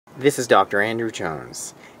This is Dr. Andrew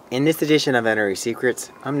Jones. In this edition of Veterinary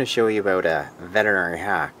Secrets, I'm going to show you about a veterinary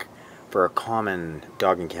hack for a common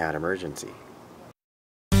dog and cat emergency.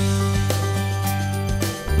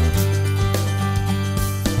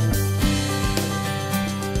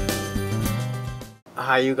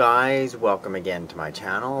 Hi you guys, welcome again to my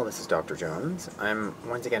channel. This is Dr. Jones. I'm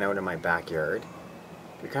once again out in my backyard.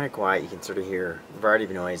 If you're kind of quiet, you can sort of hear a variety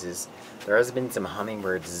of noises. There has been some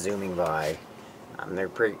hummingbirds zooming by. They're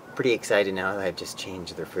pretty excited now that I've just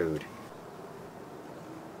changed their food.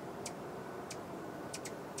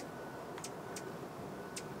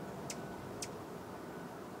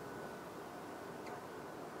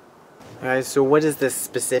 Guys, so what is this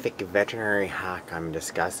specific veterinary hack I'm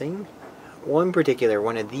discussing? Well, in particular,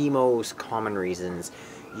 one of the most common reasons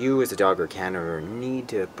you as a dog or cat owner need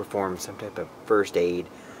to perform some type of first aid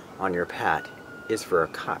on your pet is for a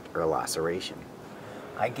cut or a laceration.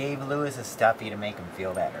 I gave Lewis a stuffy to make him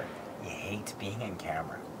feel better. He hates being in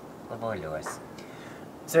camera. Good boy, Lewis.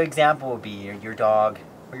 So example would be your dog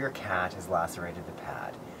or your cat has lacerated the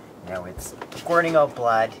pad. You know, it's squirting out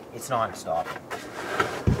blood. It's non-stopping.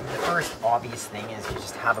 The first obvious thing is you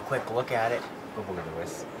just have a quick look at it. Good boy,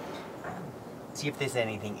 Lewis. See if there's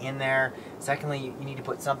anything in there. Secondly, you need to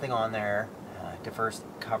put something on there to first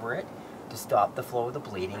cover it to stop the flow of the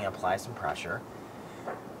bleeding and apply some pressure.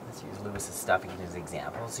 Let's use Lewis's stuffing as an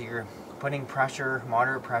example. So you're putting pressure,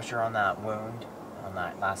 moderate pressure on that wound, on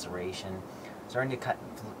that laceration, starting to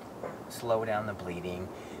slow down the bleeding.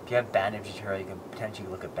 If you have bandage material, you can potentially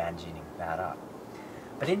look at bandaging that up.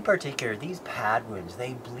 But in particular, these pad wounds,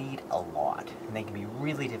 they bleed a lot, and they can be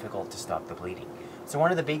really difficult to stop the bleeding. So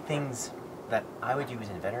one of the big things that I would use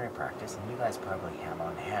in veterinary practice, and you guys probably have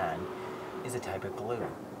on hand, is a type of glue.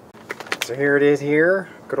 So here it is here,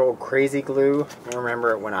 good old crazy glue. I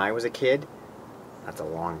remember it when I was a kid. That's a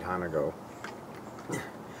long time ago.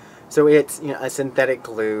 So it's, you know, a synthetic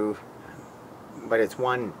glue, but its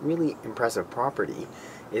one really impressive property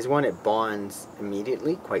is one, it bonds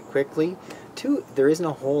immediately, quite quickly. Two, there isn't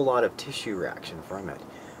a whole lot of tissue reaction from it.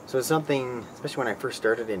 So it's something, especially when I first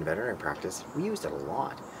started in veterinary practice, we used it a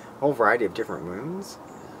lot. A whole variety of different wounds.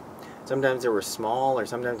 Sometimes they were small, or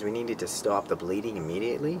sometimes we needed to stop the bleeding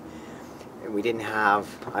immediately. We didn't have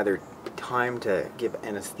either time to give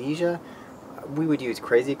anesthesia. We would use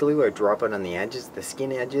crazy glue or drop it on the edges, the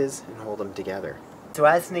skin edges, and hold them together. So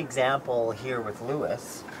as an example here with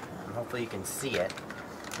Lewis, hopefully you can see it,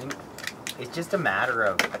 it's just a matter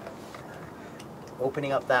of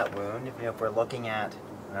opening up that wound. If we're looking at,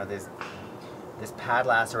 this pad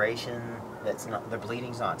laceration, the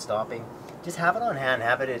bleeding's not stopping, just have it on hand,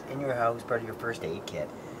 have it in your house, part of your first aid kit.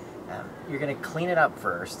 You're going to clean it up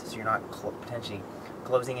first, so you're not potentially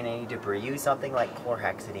closing in any debris. Use something like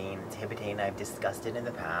chlorhexidine, Tibitain. I've discussed it in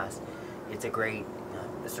the past. It's a great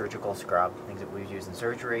surgical scrub, things that we use in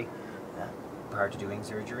surgery, prior to doing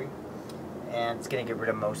surgery. And it's going to get rid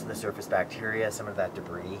of most of the surface bacteria, some of that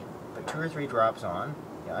debris. But 2 or 3 drops on.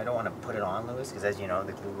 I don't want to put it on, Lewis, because as you know,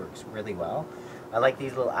 the glue works really well. I like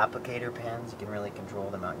these little applicator pens. You can really control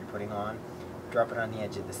the amount you're putting on. Drop it on the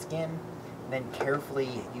edge of the skin. Then carefully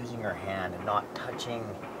using your hand and not touching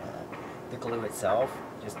the glue itself,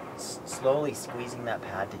 just slowly squeezing that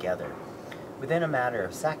pad together. Within a matter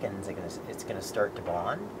of seconds, it's going to start to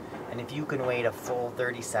bond, and if you can wait a full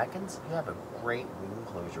 30 seconds, you have a great wound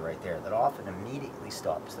closure right there that often immediately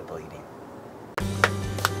stops the bleeding.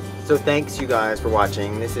 So thanks you guys for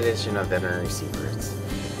watching this edition of Veterinary Secrets.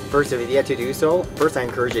 First, if you've yet to do so, first I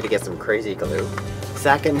encourage you to get some crazy glue.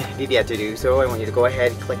 Second, if you've yet to do so, I want you to go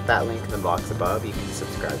ahead, click that link in the box above. You can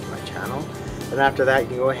subscribe to my channel. And after that, you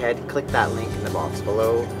can go ahead, click that link in the box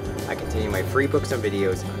below. I continue my free books and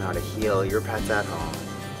videos on how to heal your pets at home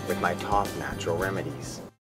with my top natural remedies.